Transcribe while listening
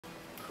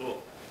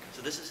Cool.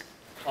 So this is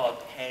called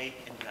Hey,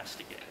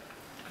 Investigator.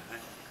 Right?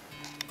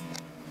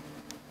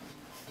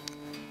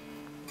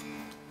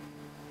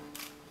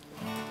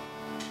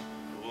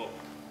 Cool.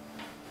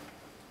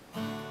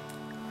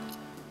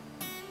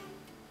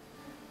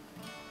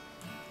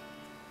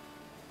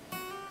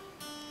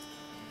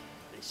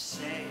 They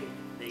say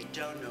they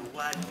don't know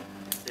what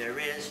there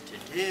is to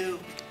do.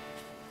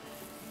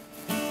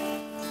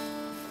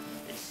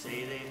 They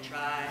say they've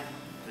tried,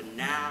 but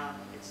now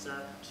it's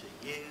up to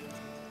you.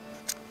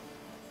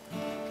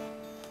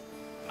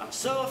 I'm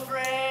so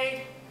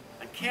afraid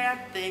I can't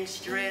think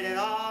straight at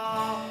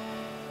all.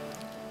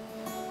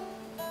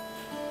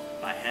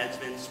 My head's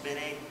been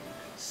spinning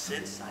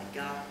since I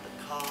got the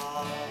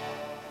call.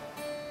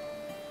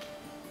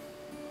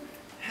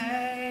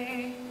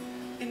 Hey,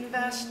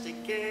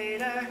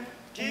 investigator,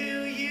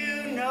 do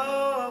you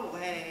know a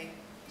way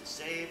to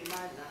save my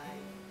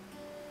life?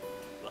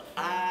 Well,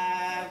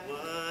 I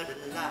would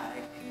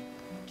like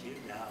to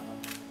know.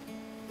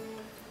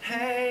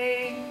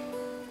 Hey,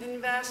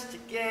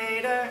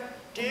 investigator,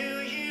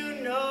 do you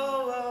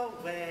know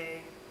a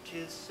way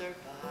to survive?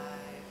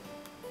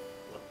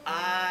 Well,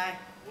 I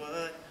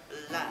would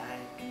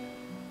like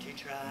to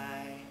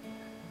try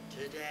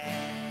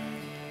today.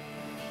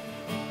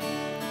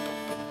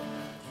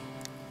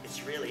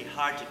 It's really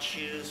hard to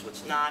choose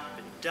what's not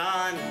been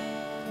done.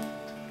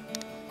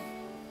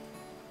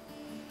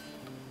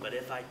 But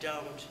if I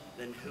don't,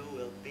 then who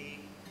will be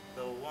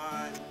the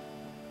one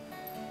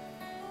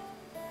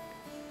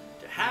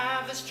to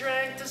have the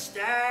strength to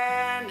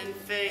stand and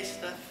face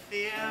the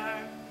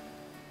fear,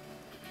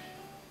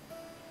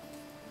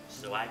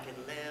 so I can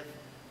live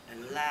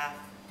and laugh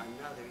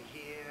another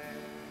year?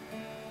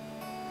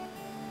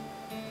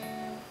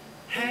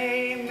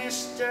 Hey,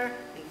 Mr.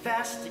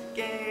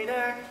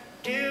 Investigator,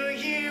 do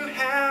you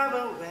have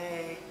a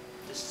way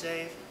to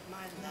save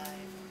my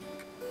life?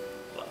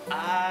 Well,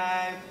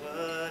 I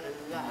would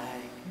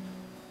like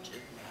to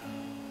know.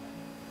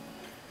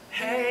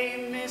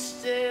 Hey,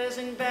 Mrs.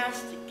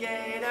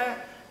 Investigator,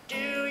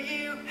 do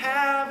you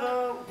have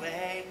a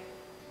way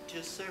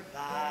to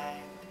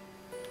survive?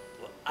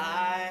 Well,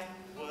 I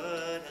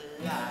would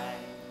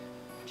like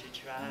to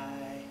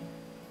try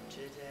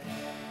today.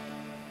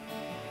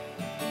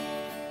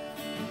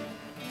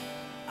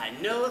 I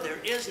know there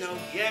is no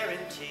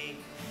guarantee.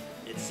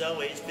 It's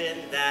always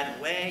been that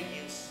way,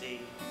 you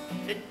see.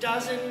 It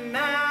doesn't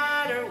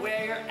matter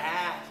where you're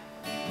at,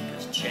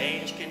 'cause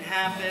change can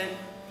happen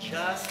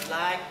just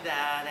like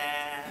that.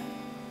 And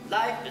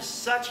life is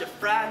such a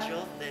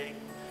fragile thing.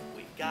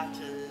 We've got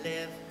to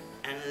live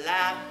and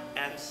laugh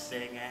and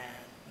sing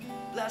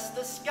and bless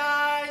the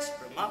skies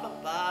from up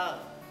above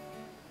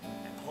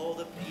and hold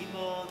the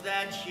people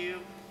that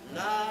you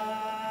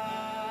love.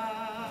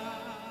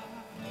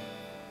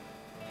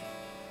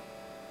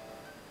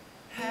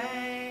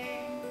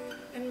 Hey,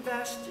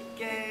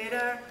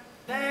 investigator,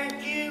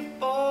 thank you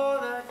for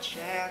the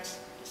chance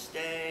to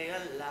stay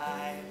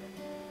alive.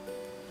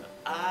 But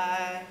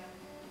I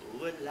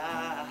would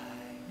like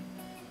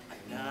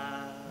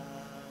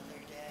another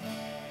day.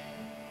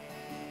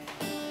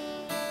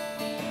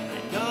 I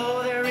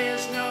know there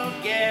is no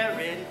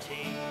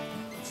guarantee.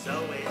 It's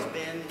always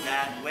been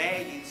that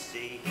way, you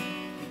see.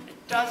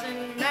 It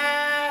doesn't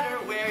matter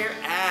where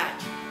you're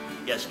at.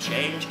 Yes,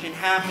 change can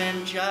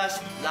happen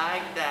just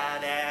like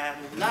that,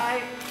 and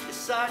life is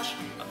such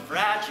a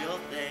fragile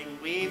thing.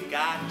 We've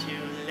got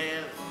to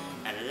live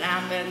and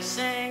laugh and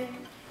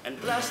sing and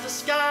bless the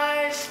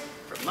skies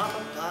from up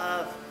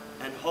above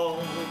and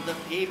hold the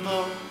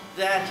people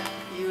that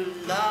you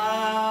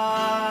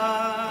love.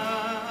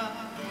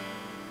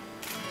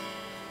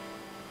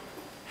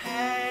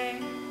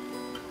 Hey,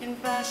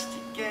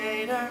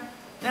 investigator,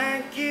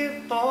 thank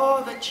you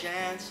for the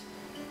chance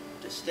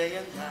to stay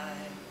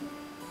alive.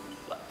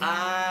 Well,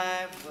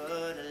 I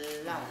would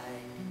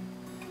like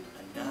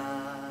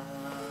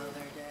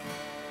another day.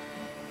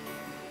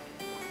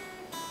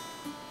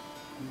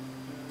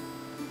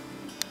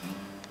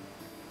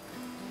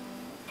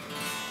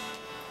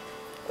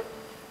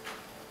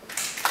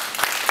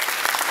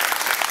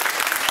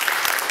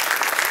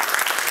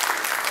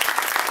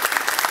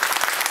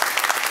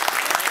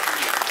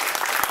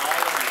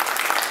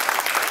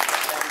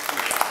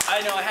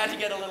 I know I had to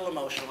get a little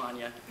emotional on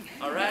you,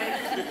 all right?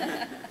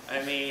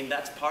 I mean,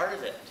 that's part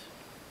of it.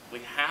 We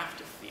have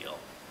to feel.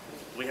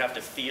 We have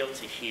to feel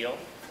to heal.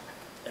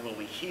 And when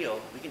we heal,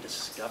 we can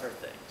discover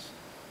things.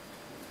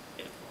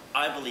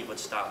 I believe what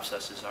stops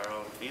us is our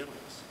own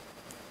feelings.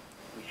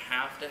 We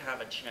have to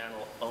have a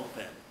channel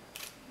open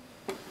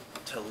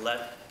to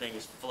let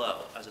things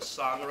flow. As a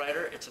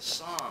songwriter, it's a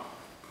song.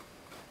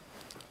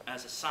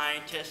 As a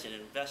scientist, an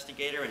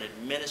investigator, an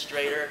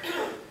administrator,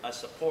 a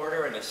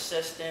supporter, an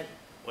assistant,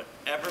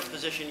 whatever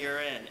position you're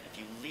in, if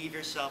you leave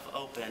yourself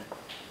open,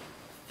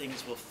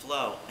 things will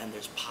flow, and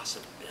there's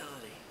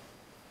possibility,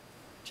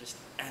 just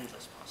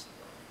endless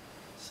possibility.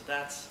 So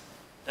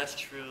that's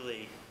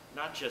truly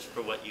not just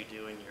for what you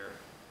do in your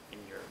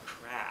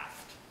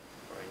craft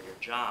or in your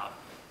job,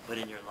 but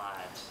in your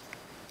lives.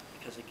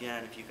 Because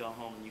again, if you go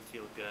home and you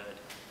feel good,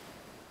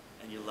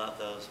 and you love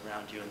those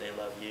around you and they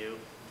love you,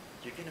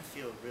 you're going to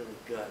feel really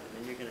good. And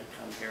then you're going to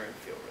come here and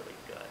feel really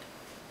good.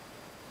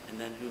 And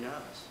then who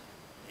knows?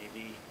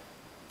 Maybe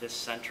this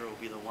center will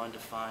be the one to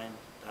find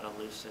that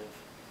elusive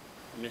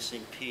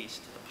missing piece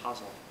to the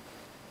puzzle.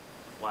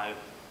 Why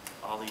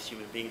all these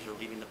human beings are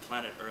leaving the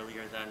planet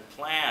earlier than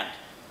planned.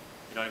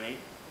 You know what I mean?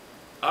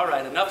 All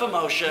right, enough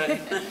emotion.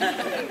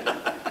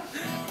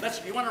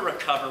 You want to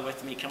recover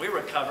with me? Can we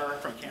recover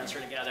from cancer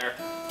together?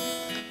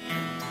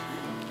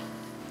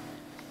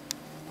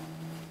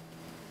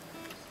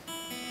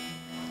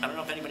 I don't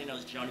know if anybody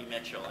knows Joni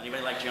Mitchell.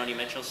 Anybody like Joni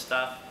Mitchell's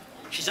stuff?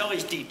 She's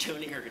always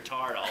detuning her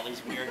guitar to all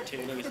these weird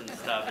tunings and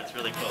stuff. It's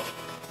really cool.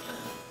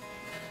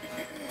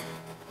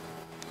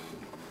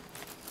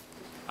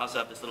 I also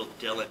have this little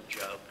Dylan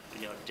joke.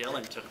 You know,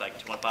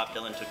 Bob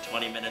Dylan took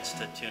 20 minutes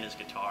to tune his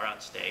guitar on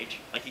stage.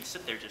 Like, he'd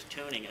sit there just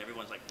tuning, and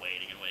everyone's like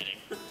waiting and waiting.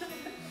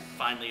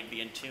 Finally, it'd be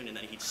in tune, and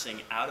then he'd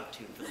sing out of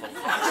tune for the whole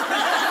concert.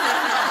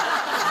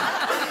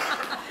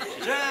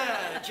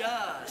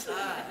 Just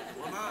like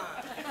woman.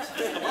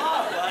 Come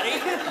on,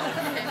 buddy.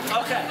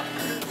 Okay.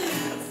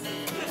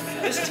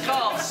 This is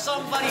called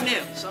Somebody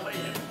New. Somebody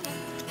New.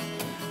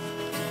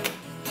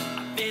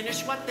 I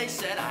finished what they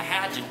said I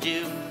had to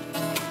do.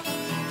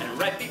 And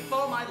right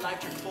before my life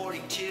turned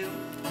 42,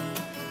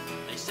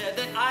 they said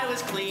that I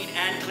was clean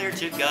and clear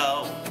to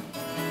go.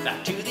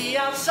 Back to the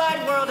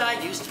outside world I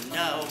used to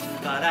know.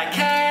 But I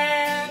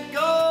can't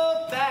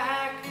go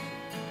back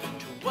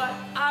to what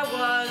I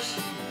was.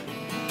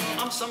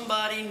 I'm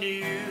somebody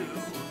new.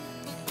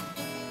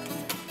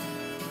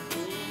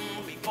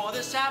 Before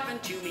this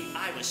happened to me,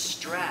 I was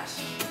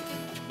stressed.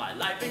 My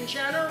life in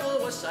general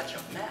was such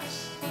a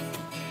mess.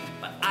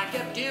 But I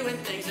kept doing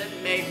things that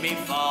made me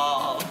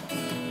fall.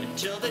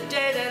 Until the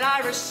day that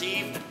I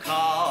received the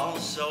call.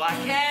 So I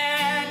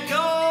can't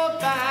go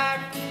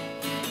back to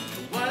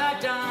what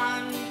I've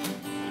done.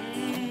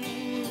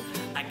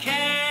 I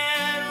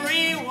can't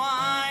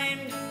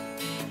rewind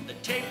the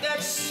tape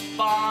that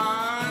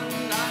spun.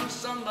 I'm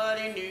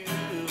somebody new.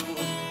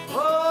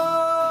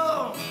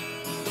 Oh,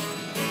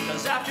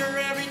 'cause after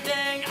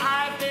everything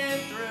I've been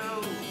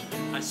through,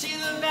 I see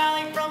the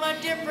valley from a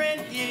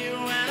different view.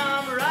 And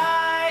I'm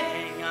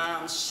riding,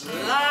 I'm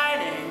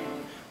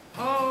sliding,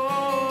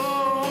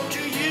 oh,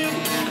 to you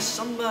as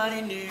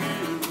somebody new.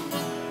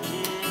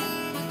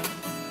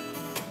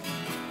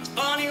 It's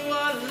funny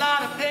what a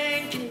lot of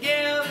pain can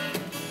give,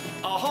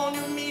 a whole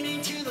new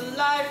meaning to the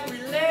life we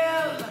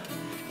live.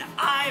 Now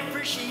I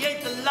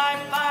appreciate the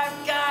life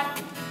I've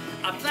got.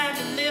 I plan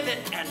to live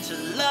it and to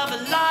love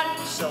a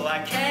lot. So I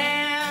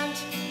can't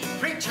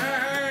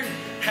return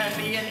and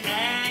be an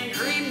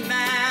angry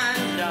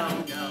man. No,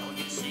 no,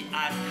 you see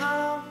I've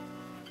come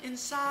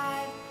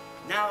inside.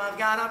 Now I've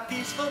got a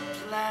peaceful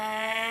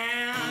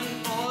plan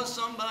for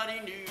somebody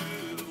new.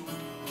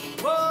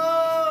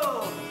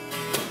 Whoa!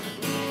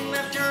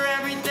 After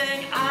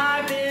everything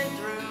I've been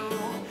through,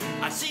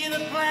 I see the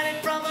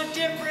planet from a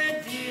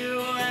different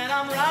view. And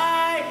I'm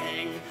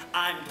riding,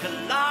 I'm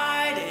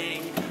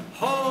colliding,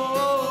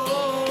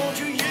 oh,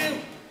 to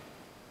you.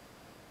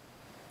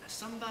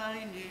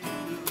 Somebody new.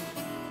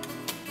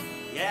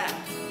 Yeah.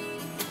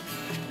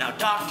 Now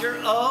Dr.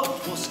 O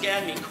will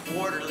scan me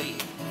quarterly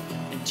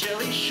until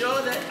he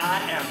shows that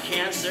I am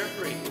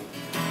cancer-free.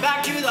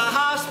 Back to the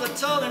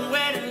hospital and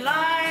wait in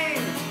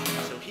line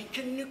so he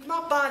can nuke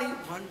my body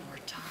one more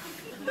time.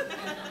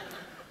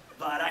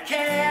 But I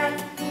can't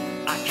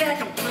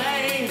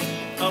complain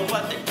of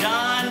what they've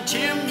done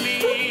to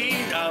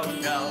me. No,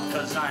 no,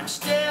 'cause I'm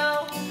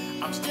still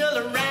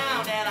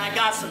around and I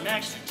got some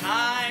extra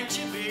time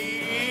to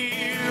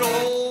be.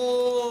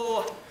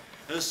 Oh,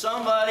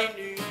 somebody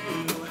new,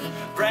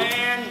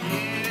 brand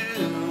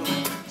new,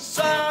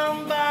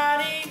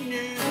 somebody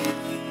new.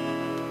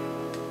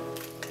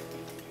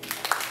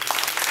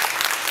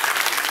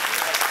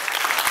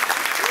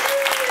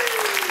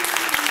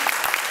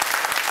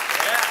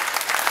 Yeah.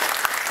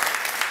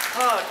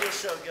 Oh, it feels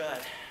so good.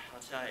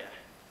 I'll tell you,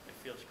 it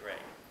feels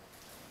great.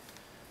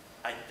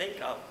 I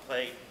think I'll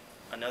play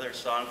another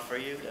song for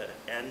you to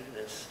end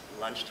this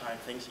lunchtime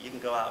thing so you can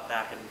go out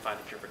back and find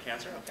a cure for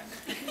cancer, okay?